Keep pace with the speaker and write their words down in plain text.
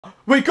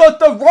We got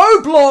the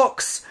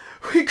Roblox!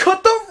 We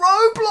got the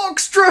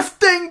Roblox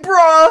drifting,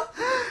 bruh!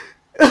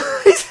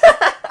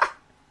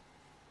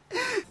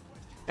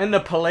 And the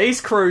police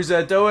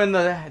cruiser doing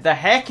the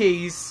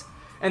hackies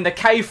and the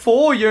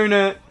K4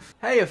 unit.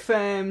 Heyo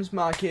Fams,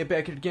 Mark here,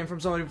 back again from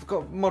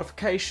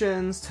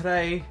ZombieModifications.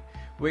 Today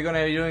we're going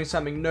to be doing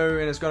something new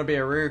and it's going to be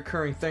a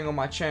recurring thing on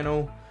my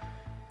channel.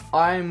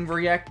 I'm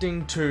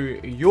reacting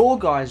to your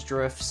guys'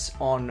 drifts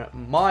on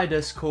my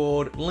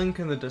Discord, link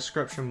in the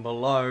description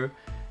below.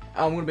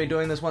 I'm going to be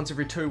doing this once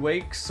every 2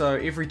 weeks, so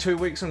every 2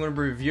 weeks I'm going to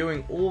be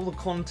reviewing all the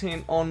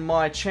content on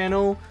my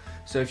channel.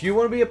 So if you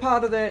want to be a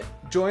part of that,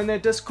 join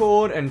that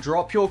Discord and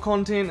drop your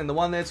content, and the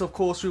one that's of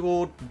course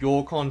called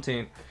your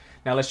content.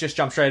 Now let's just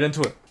jump straight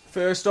into it.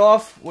 First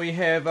off, we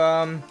have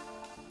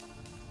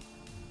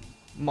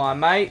my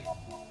mate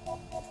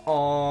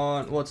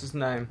on, what's his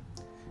name?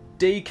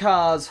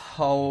 D-Cars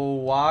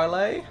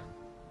Hawaii,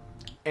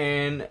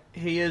 and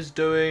he is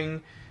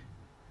doing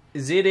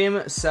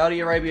ZM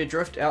Saudi Arabia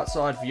Drift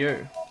Outside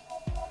View.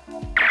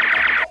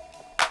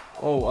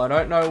 Oh, I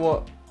don't know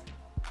what...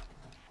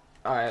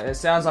 it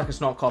sounds like it's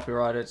not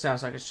copyrighted. It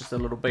sounds like it's just a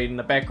little beat in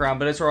the background,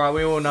 but it's alright.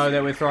 We all know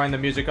that we're throwing the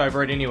music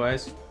over it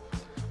anyways.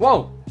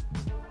 Whoa!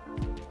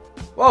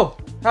 Whoa!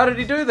 How did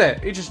he do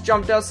that? He just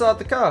jumped outside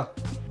the car.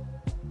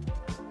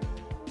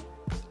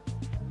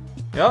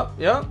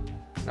 Yep.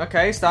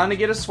 Okay, starting to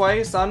get a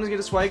sway.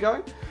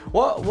 Going.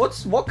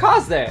 What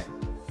car's that?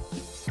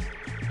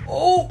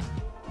 Oh!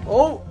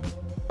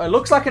 It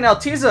looks like an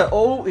Altezza.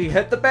 Oh, he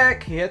hit the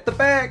back. It's a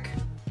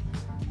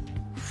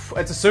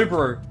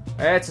Subaru.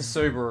 That's a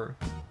Subaru.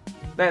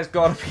 That's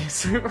gotta be a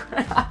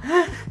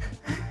Subaru.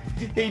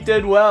 He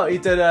did well. He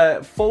did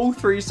a full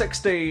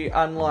 360,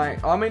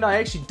 unlike... I mean, I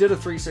actually did a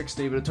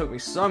 360, but it took me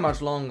so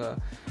much longer.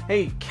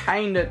 He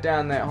caned it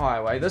down that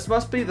highway. This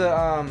must be the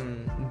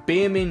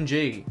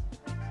beamng.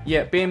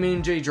 Yeah,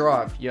 beamng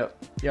drive. Yep.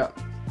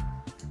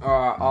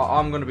 Alright,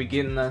 I'm gonna be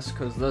getting this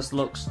because this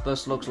looks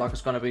like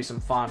it's gonna be some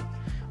fun.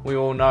 We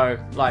all know,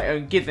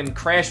 like, get them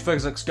crash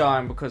physics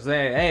going because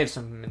they have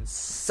some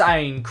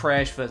insane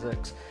crash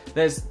physics.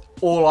 That's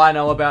all I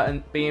know about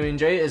in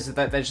beamng is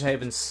that they just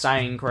have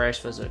insane crash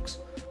physics.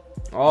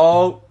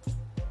 Oh,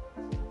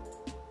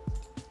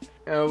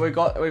 we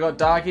got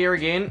Dark here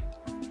again.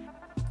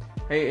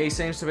 He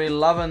seems to be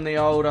loving the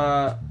old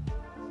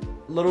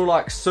little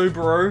like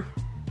Subaru.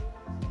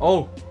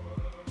 Oh,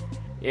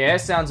 yeah,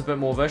 sounds a bit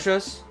more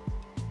vicious.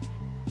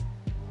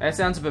 That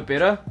sounds a bit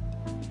better.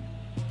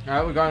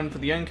 Alright, we're going for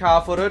the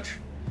in-car footage.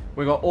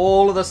 We got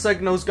all of the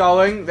signals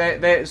going.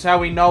 That's how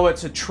we know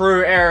it's a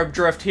true Arab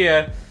drift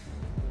here.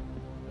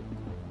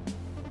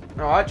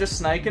 Alright, just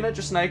snaking it,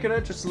 just a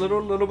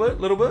little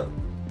bit.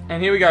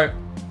 And here we go.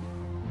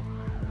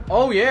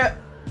 Oh yeah.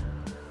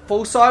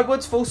 Full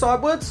sidewards.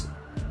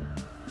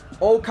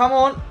 Oh, come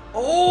on.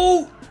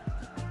 Oh!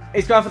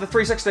 He's going for the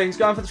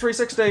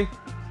 360.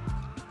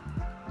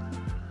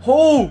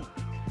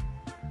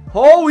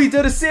 Oh, he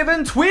did a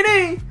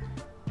 720.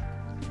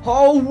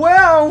 Oh,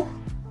 wow.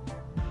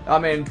 I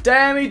mean,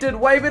 damn, he did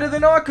way better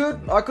than I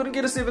could. I couldn't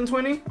get a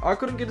 720.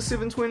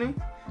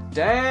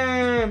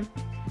 Damn.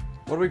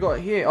 What do we got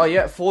here? Oh,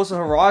 yeah, Forza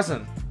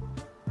Horizon.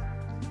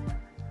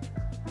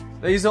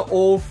 These are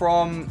all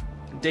from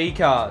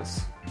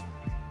D-Cars.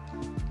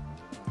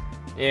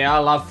 Yeah, I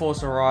love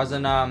Forza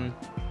Horizon.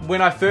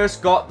 When I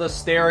first got the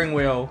steering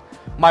wheel,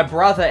 my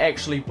brother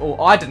actually... Oh,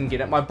 I didn't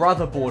get it. My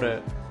brother bought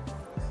it.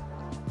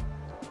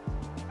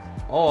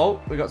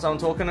 Oh, we got someone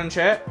talking in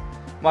chat.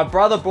 My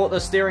brother bought the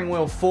steering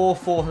wheel for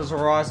Forza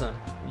Horizon.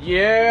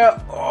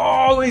 Yeah.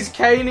 Oh, he's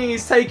caning.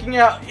 He's taking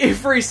out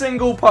every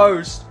single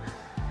post.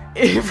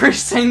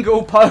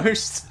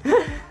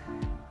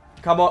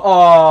 Come on.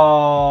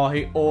 Oh,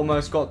 he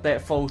almost got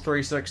that full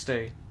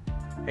 360.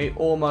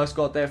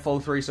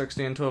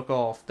 And took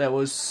off. That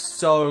was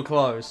so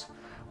close.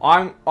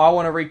 I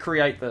want to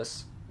recreate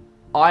this.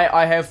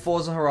 I have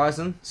Forza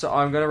Horizon, so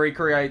I'm going to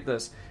recreate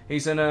this.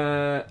 He's in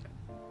a...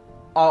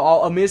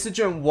 I'll message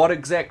him what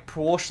exact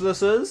Porsche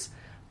this is,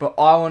 but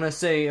I want to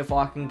see if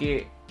I can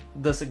get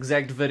this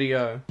exact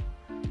video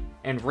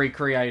and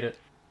recreate it.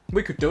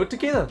 We could do it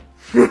together.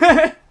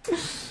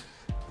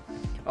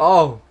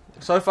 Oh,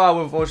 so far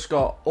we've just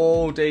got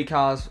all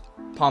D-Cars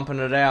pumping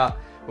it out.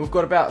 We've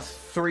got about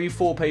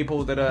 3-4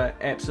 people that are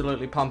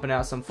absolutely pumping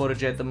out some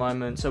footage at the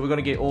moment, so we're going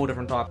to get all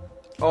different types.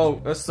 Oh,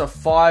 this is a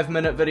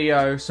 5-minute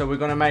video, so we're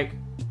going to make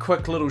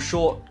quick little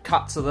short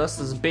cuts of this.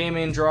 This is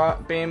beamng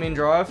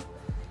drive.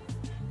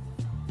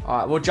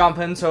 Alright, we'll jump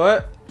into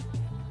it.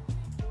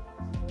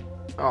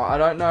 Oh, I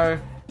don't know.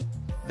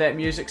 That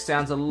music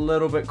sounds a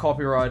little bit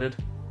copyrighted.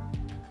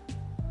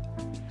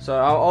 So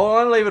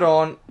I'll leave it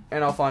on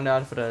and I'll find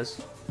out if it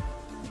is.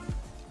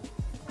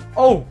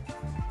 Oh!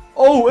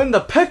 Oh, in the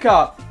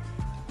pickup!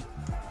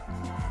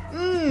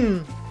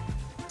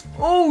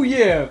 Oh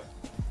yeah!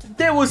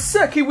 That was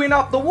sick, he went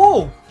up the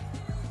wall!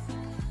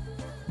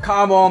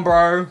 Come on,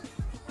 bro.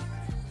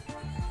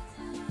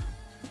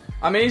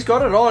 I mean, he's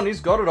got it on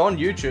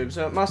YouTube,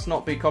 so it must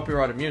not be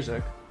copyrighted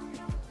music.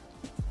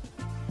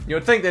 You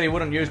would think that he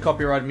wouldn't use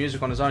copyrighted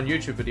music on his own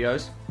YouTube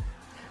videos.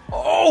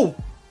 Oh!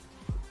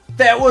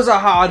 That was a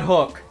hard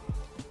hook.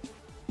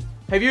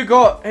 Have you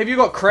got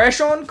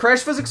crash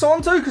physics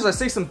on too? Because I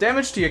see some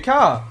damage to your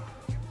car.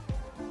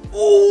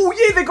 Oh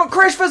yeah, they got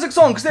crash physics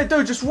on because that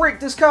dude just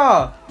wrecked his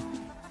car.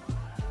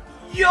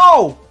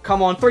 Yo!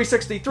 Come on,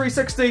 360,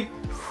 360.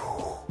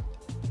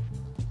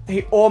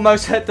 He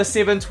almost hit the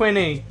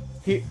 720.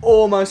 He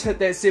almost hit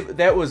that 7.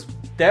 That was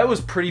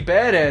pretty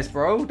badass,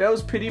 bro. That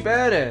was pretty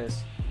badass.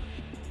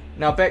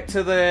 Now back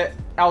to the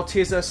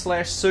Altezza /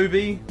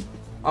 Subi.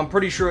 I'm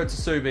pretty sure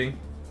it's a Subi.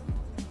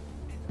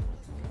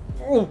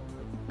 Oh,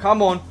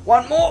 come on.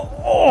 One more.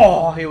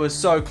 Oh, he was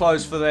so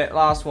close for that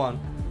last one.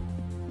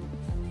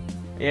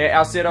 Yeah,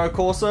 assetto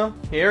corsa.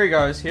 Here he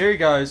goes. Here he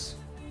goes.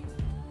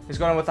 He's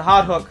going with the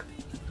hard hook.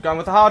 Going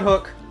with the hard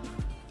hook.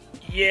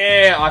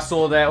 Yeah, I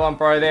saw that one,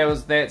 bro.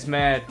 That's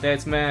mad.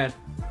 That's mad.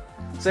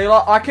 See,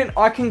 like,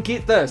 I can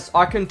get this.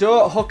 I can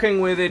do it hooking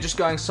where they're just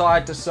going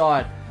side to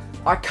side.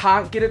 I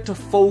can't get it to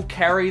full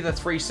carry the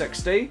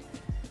 360.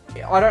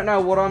 I don't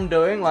know what I'm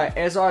doing. Like,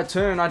 as I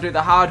turn, I do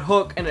the hard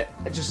hook and it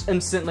just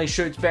instantly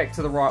shoots back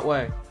to the right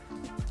way.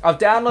 I've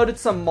downloaded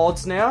some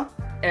mods now,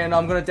 and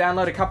I'm going to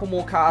download a couple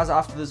more cars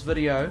after this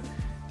video,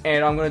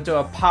 and I'm going to do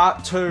a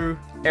part 2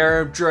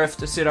 Arab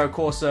Drift Assetto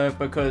Corsa,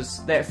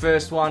 because that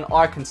first one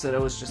I consider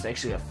was just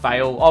actually a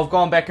fail. I've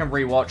gone back and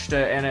rewatched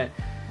it, and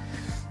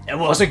it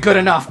wasn't good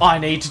enough. I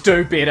need to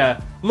do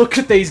better. Look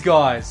at these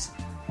guys.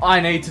 I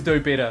need to do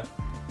better.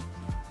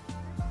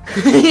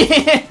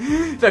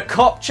 The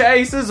cop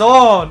chase is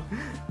on.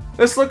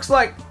 This looks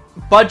like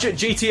budget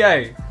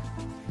GTA.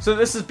 So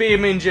this is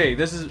beamng.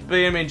 This is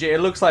beamng.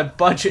 It looks like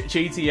budget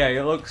GTA.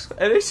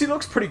 It actually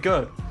looks pretty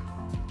good.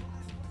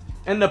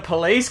 And the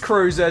police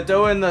cruiser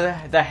doing the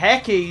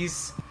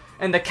hackies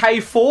and the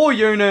K4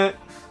 unit.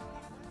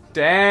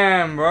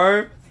 Damn,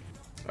 bro.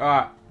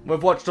 Alright,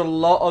 we've watched a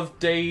lot of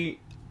D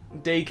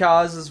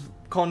cars'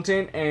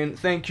 content, and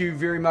thank you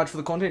very much for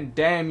the content.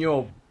 Damn,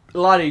 you're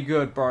bloody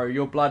good, bro.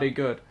 You're bloody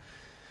good.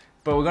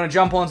 But we're going to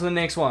jump on to the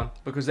next one,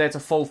 because that's a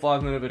full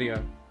 5-minute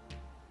video.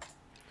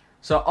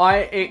 So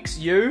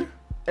IXU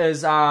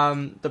is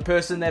the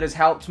person that has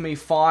helped me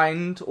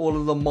find all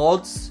of the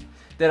mods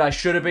that I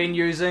should have been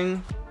using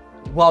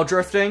while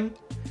drifting.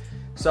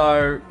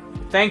 So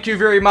thank you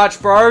very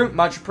much, bro.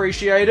 Much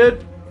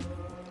appreciated.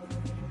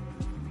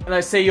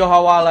 Let's see your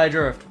Hawaii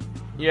drift.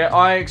 Yeah,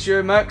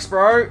 IXU mix,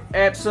 bro.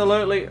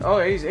 Absolutely. Oh,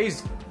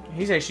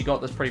 he's actually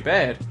got this pretty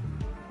bad.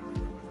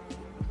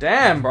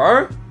 Damn,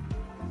 bro.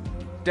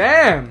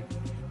 Damn.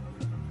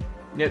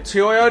 Yeah,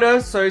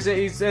 Toyota. So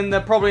he's in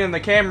the probably in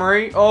the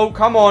Camry. Oh,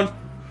 come on,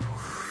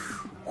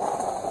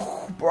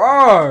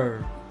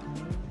 bro.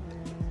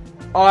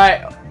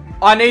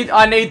 I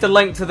need the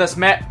link to this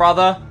map,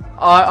 brother.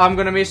 I'm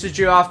gonna message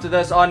you after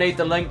this. I need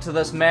the link to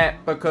this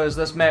map, because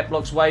this map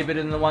looks way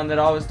better than the one that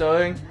I was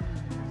doing.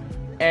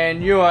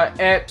 And you are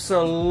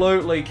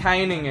absolutely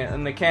caning it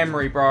in the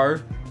Camry,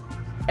 bro.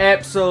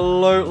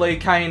 Absolutely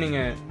caning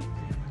it.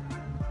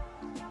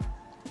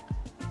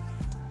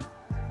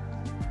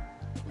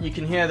 You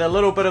can hear the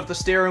little bit of the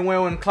steering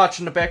wheel and clutch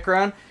in the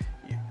background.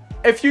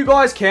 If you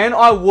guys can,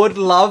 I would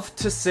love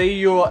to see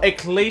your,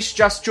 at least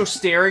just your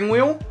steering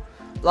wheel.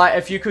 Like,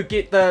 if you could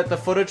get the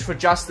footage for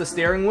just the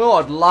steering wheel,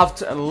 I'd love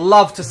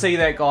to see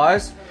that,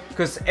 guys.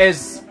 Because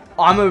as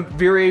I'm a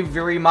very,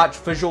 very much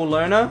visual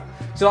learner,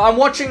 so I'm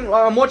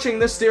watching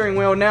this steering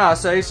wheel now.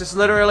 So he's just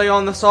literally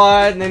on the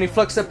side, and then he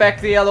flicks it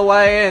back the other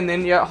way, and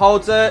then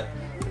holds it,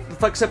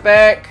 flicks it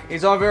back.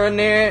 He's over in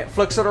there,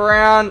 flicks it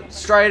around,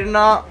 straighten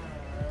up.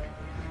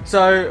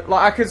 So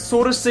like I could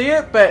sort of see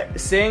it, but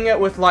seeing it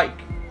with like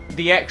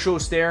the actual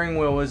steering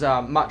wheel is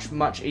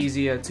much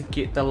easier to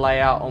get the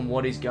layout on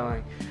what he's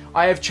going.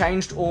 I have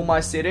changed all my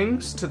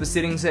settings to the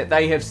settings that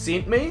they have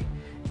sent me,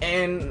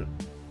 and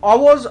I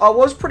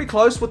was pretty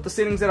close with the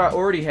settings that I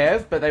already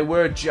have, but they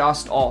were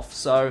just off.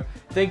 So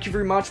thank you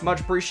very much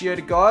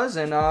appreciated, guys,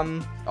 and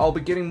I'll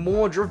be getting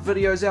more drift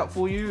videos out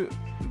for you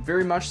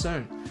very much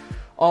soon.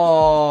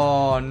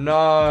 Oh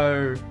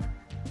no,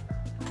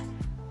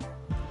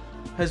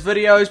 his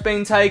video's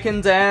been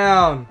taken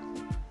down.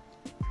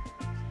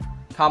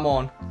 Come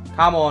on,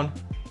 come on.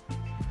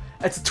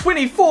 It's a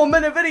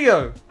 24-minute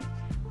video.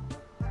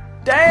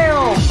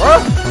 Damn, bro.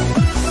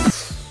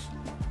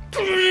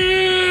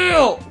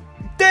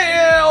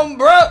 Damn,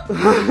 bro.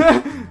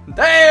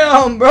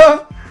 Damn,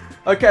 bro.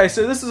 Okay,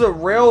 so this is a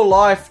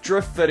real-life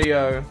drift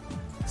video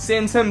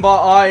sent in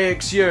by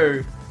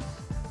IXU.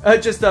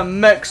 Just a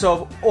mix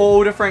of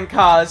all different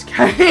cars.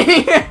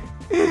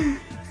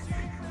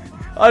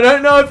 I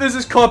don't know if this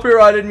is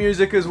copyrighted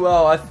music as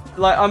well. It's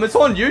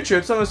on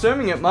YouTube, so I'm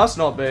assuming it must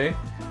not be.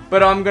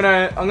 But I'm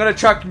gonna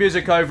chuck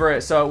music over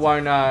it so it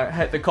won't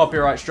hit the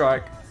copyright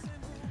strike.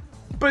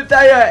 But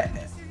they are...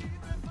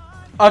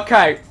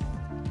 Okay.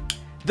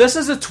 This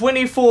is a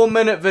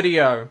 24-minute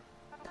video.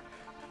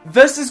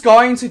 This is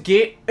going to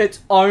get its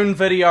own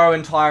video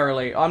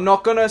entirely. I'm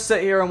not gonna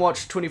sit here and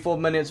watch 24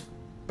 minutes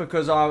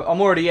because I'm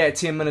already at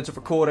 10 minutes of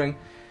recording.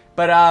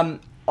 But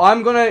I'm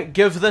gonna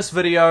give this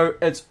video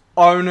its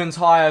own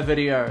entire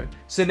video.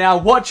 So now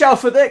watch out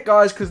for that,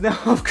 guys, because now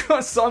I've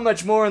got so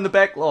much more in the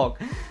backlog.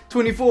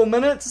 24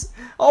 minutes?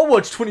 I'll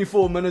watch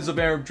 24 minutes of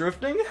Arab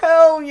drifting.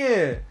 Hell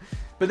yeah!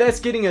 But that's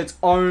getting its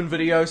own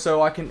video,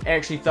 so I can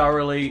actually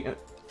thoroughly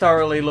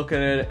look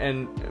at it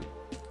and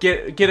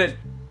get it.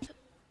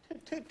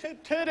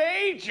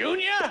 Today,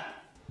 Junior?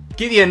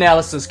 Get the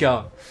analysis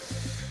going.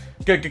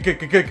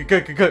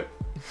 Good.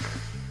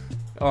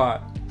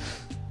 Alright.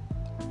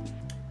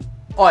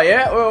 Oh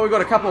yeah? Well, we've got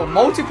a couple of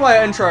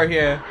multiplayer intro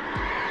here.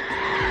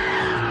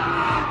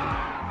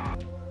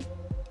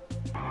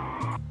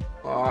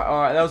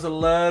 Alright, that was a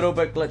little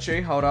bit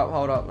glitchy. Hold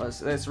up.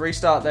 Let's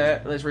restart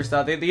that.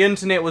 The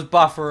internet was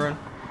buffering.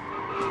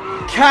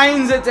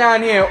 Canes it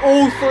down here.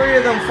 All three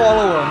of them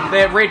follow him.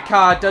 That red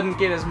car didn't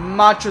get as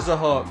much as a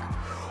hook.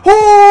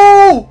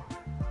 Oh!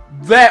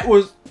 That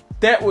was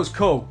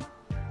cool.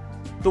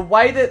 The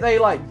way that they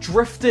like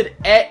drifted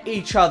at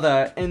each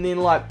other and then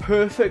like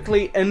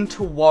perfectly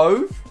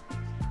interwove.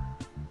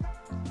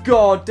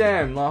 God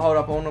damn. Like, hold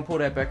up, I want to pull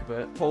that back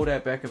a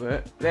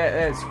bit.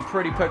 That's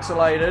pretty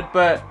pixelated,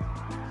 but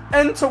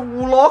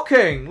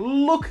interlocking.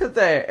 Look at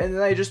that. And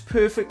they just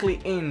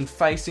perfectly end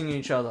facing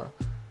each other.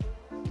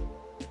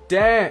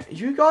 Damn,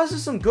 you guys are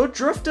some good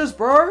drifters,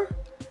 bro.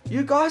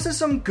 You guys are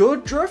some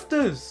good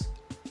drifters.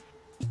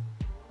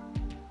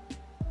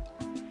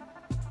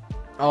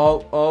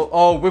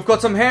 Oh, we've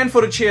got some hand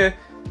footage here.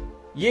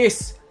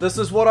 Yes, this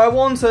is what I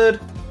wanted.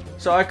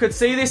 So I could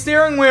see their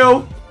steering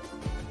wheel.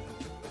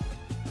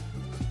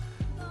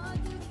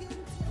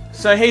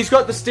 So he's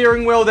got the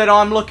steering wheel that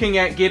I'm looking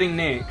at getting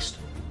next.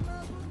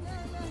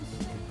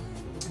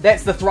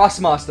 That's the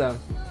Thrustmaster.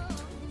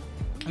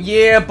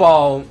 Yeah,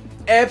 Bowl.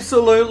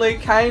 Absolutely.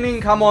 Caning,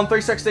 come on,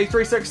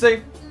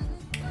 360.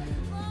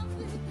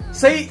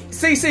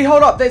 See,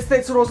 hold up. That's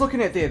what I was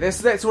looking at there.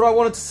 That's what I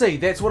wanted to see.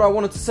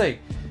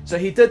 So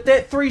he did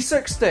that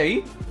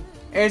 360.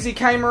 As he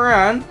came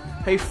around,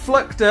 he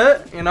flicked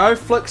it,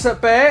 flicks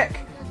it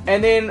back,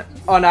 and then,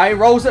 oh no, he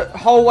rolls it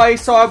whole way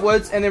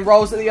sideways, and then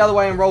rolls it the other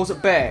way and rolls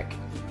it back.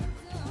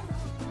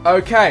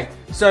 Okay,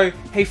 so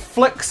he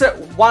flicks it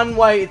one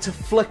way to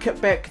flick it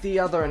back the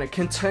other, and it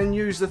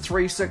continues the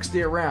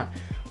 360 around.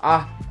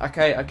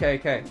 Okay. I'm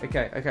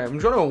trying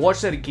to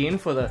watch that again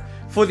for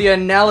the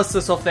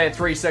analysis of that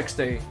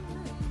 360.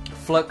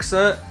 Flicks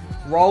it,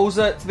 rolls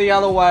it the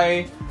other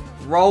way,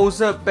 rolls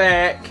it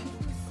back,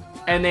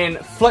 and then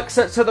flicks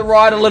it to the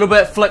right a little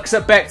bit, flicks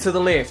it back to the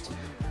left.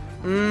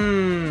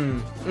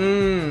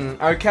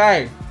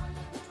 Okay.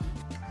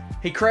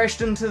 He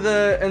crashed into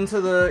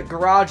the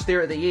garage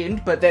there at the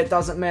end, but that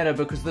doesn't matter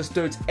because this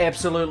dude's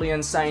absolutely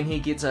insane. He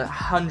gets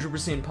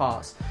 100%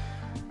 pass.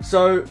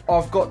 So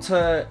I've got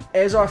to,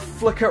 as I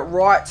flick it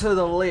right to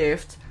the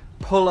left,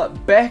 pull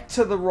it back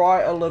to the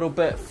right a little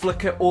bit,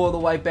 flick it all the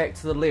way back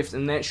to the left,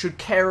 and that should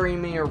carry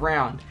me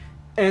around.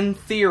 In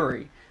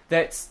theory,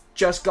 that's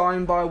just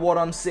going by what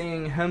I'm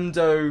seeing him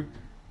do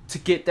to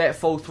get that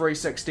full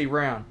 360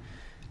 round.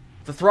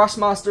 The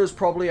Thrustmaster is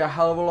probably a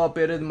hell of a lot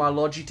better than my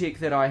Logitech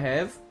that I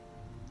have.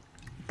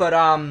 But,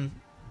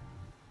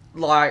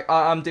 like,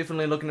 I'm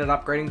definitely looking at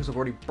upgrading because I've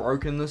already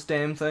broken this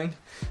damn thing.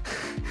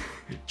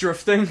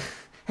 Drifting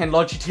and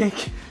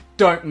Logitech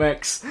don't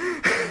mix.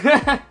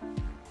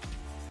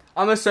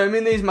 I'm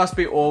assuming these must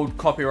be all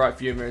copyright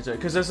view music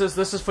because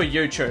this is for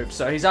YouTube.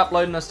 So he's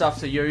uploading the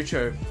stuff to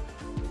YouTube.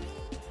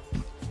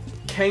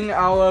 King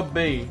Hour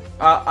B.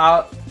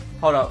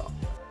 Hold up.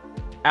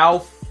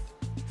 Alpha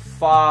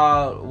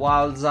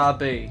Walza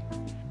B.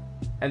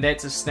 And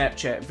that's a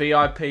Snapchat.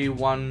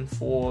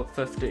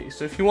 VIP1450.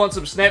 So if you want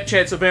some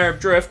Snapchats of Arab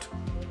Drift,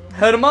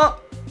 hit him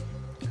up.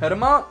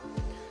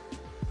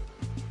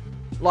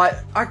 Like,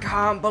 I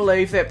can't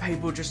believe that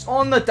people just,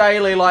 on the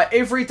daily, like,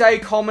 everyday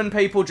common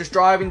people just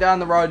driving down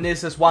the road and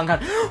there's this one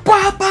gun,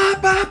 bop,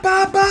 bop, bop,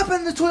 bop, bop,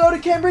 and the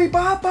Toyota Camry,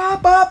 bop,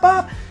 bop, bop,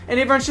 bop, and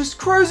everyone's just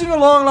cruising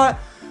along like,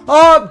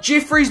 oh,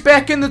 Jeffrey's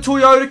back in the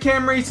Toyota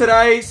Camry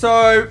today,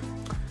 so,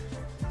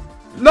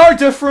 no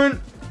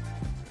different.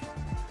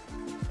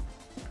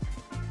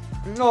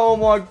 Oh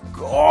my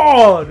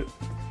god.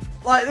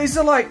 Like, these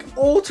are like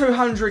all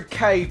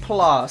 200k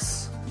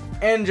plus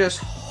and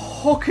just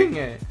hooking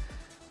it.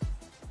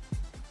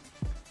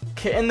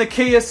 In the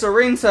Kia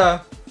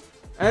Sorento.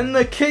 In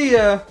the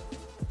Kia.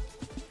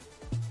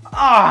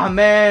 Ah,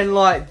 man,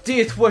 like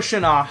death wish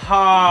and a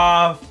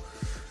half.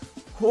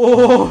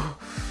 Oh.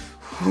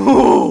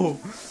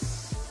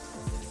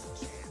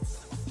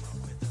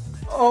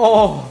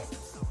 Oh.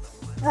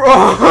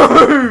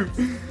 Bro.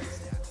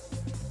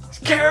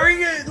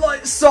 Carrying it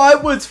like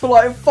sideways for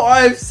like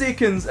 5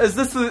 seconds.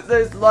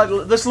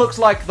 This looks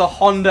like the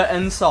Honda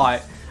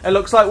Insight. It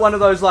looks like one of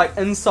those like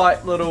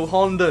Insight little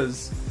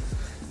Hondas.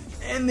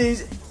 And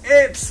these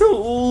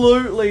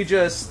absolutely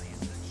just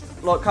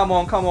look, come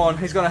on,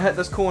 he's gonna hit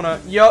this corner.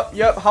 Yup,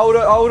 hold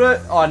it.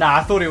 Oh nah,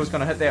 I thought he was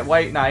gonna hit that.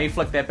 Wait, nah, he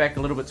flicked that back a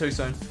little bit too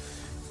soon.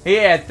 He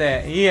had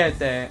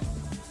that.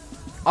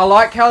 I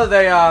like how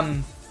they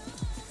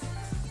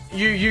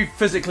you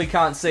physically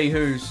can't see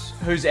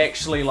who's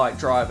actually like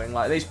driving.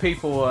 Like, these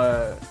people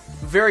are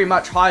very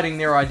much hiding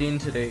their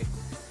identity.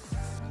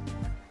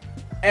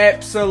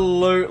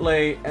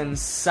 Absolutely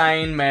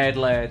insane, mad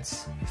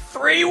lads.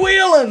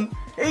 Three-wheeling!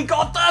 He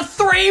got the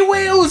 3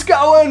 wheels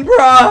going,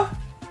 bruh!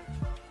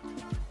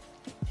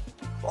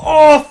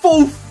 Oh,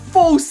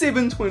 full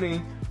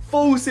 720.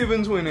 Full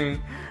 720.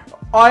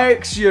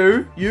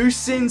 IXU, you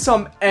send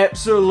some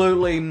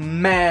absolutely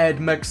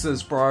mad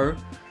mixes, bro.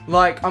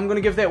 Like, I'm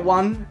gonna give that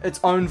one its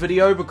own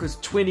video because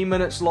 20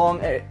 minutes long,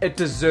 it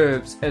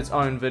deserves its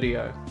own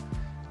video.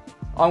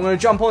 I'm gonna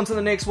jump on to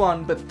the next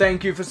one, but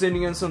thank you for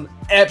sending in some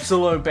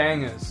absolute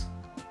bangers.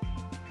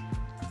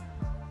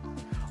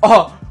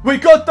 Oh, we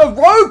got the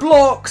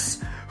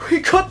Roblox!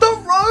 We got the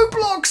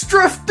Roblox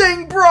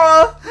drifting,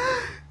 bruh!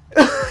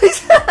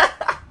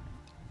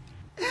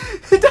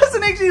 It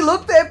doesn't actually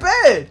look that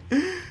bad.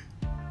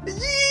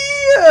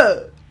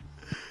 Yeah!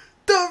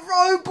 The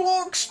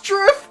Roblox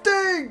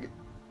drifting!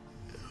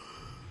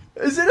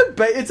 Is it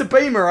it's a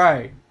Beamer,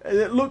 eh?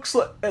 It looks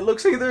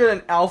either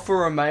an Alfa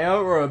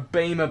Romeo or a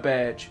Beamer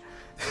badge.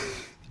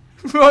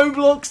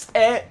 Roblox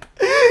app.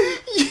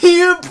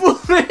 Yeah,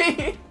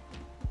 boy.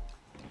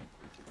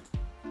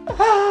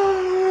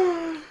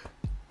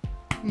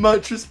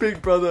 Much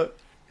respect, brother.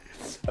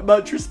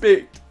 Much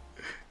respect.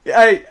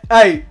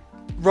 Hey,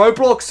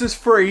 Roblox is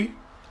free.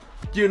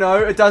 You know,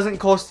 it doesn't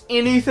cost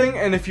anything,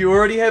 and if you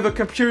already have a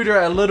computer,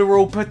 a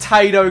literal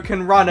potato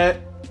can run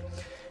it.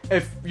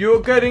 If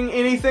you're getting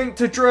anything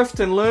to drift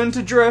and learn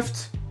to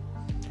drift,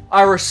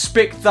 I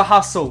respect the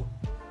hustle.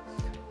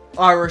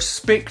 I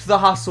respect the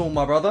hustle,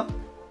 my brother.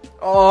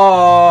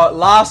 Oh,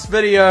 last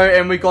video,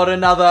 and we got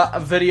another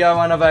video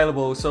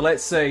unavailable. So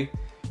let's see.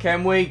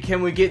 Can we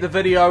get the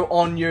video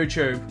on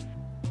YouTube?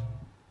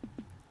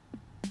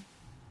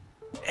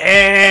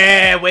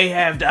 Yeah, we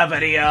have the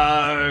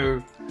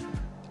video.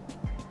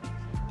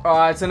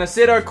 Alright, it's an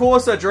assetto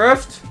corsa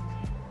drift.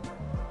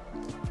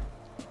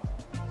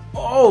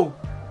 Oh,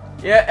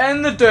 yeah,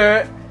 in the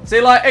dirt.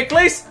 See, like, at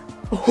least...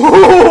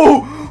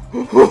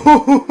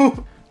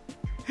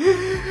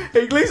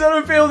 At least I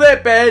don't feel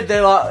that bad.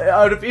 They're like,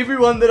 out of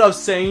everyone that I've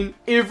seen,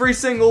 every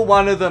single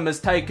one of them has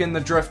taken the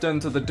drift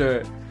into the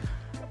dirt.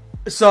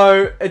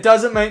 So, it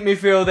doesn't make me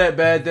feel that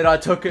bad that I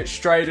took it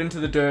straight into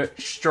the dirt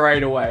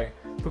straight away.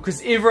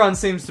 Because everyone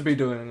seems to be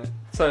doing it.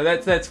 So,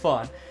 that's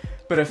fine.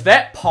 But if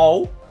that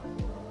pole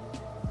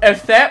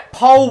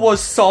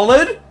was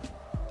solid,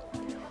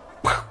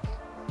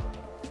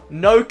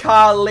 no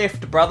car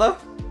left, brother.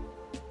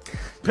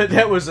 But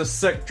that was a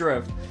sick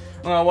drift.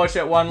 I'm gonna watch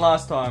that one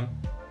last time.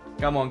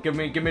 Come on, give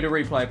me the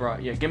replay, bro.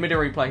 Yeah, give me the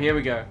replay. Here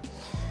we go.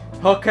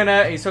 Hooking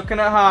it, he's hooking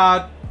it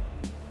hard.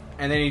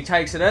 And then he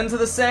takes it into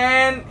the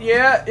sand.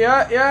 Yeah.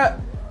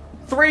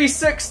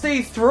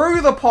 360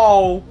 through the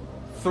pole.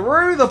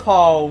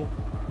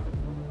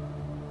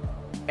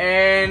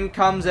 And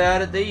comes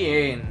out at the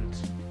end.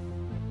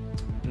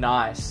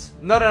 Nice.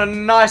 Not a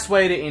nice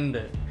way to end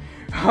it.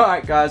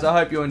 Alright guys, I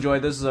hope you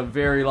enjoyed. This is a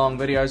very long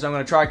video, so I'm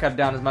going to try to cut it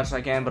down as much as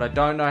I can, but I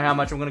don't know how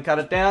much I'm going to cut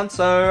it down,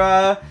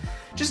 so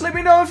just let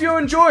me know if you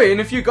enjoy,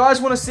 and if you guys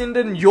want to send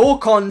in your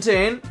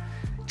content,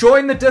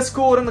 join the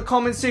Discord in the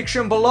comment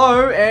section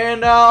below,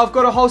 and I've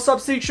got a whole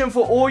subsection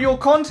for all your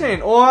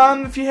content, or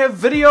if you have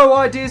video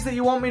ideas that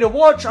you want me to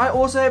watch, I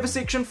also have a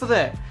section for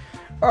that.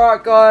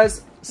 Alright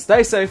guys,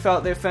 stay safe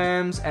out there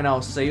fams, and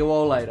I'll see you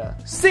all later.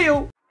 See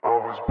you!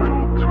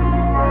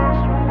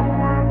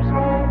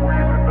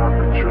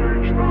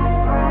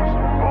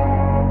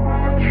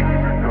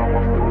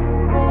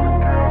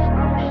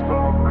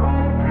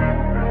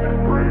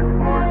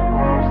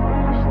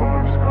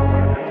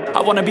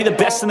 I wanna be the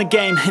best in the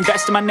game,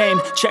 invest in my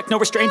name. Check no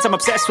restraints, I'm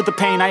obsessed with the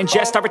pain. I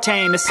ingest, I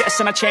retain, assess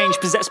and I change.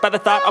 Possessed by the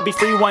thought I'll be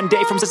free one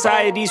day from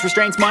society's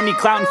restraints. Money,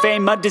 clout and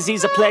fame, mud,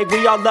 disease, a plague.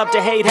 We all love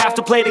to hate, have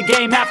to play the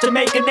game, have to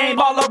make a name.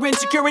 All our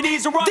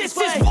insecurities are on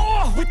display. This is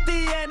war with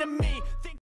the enemy.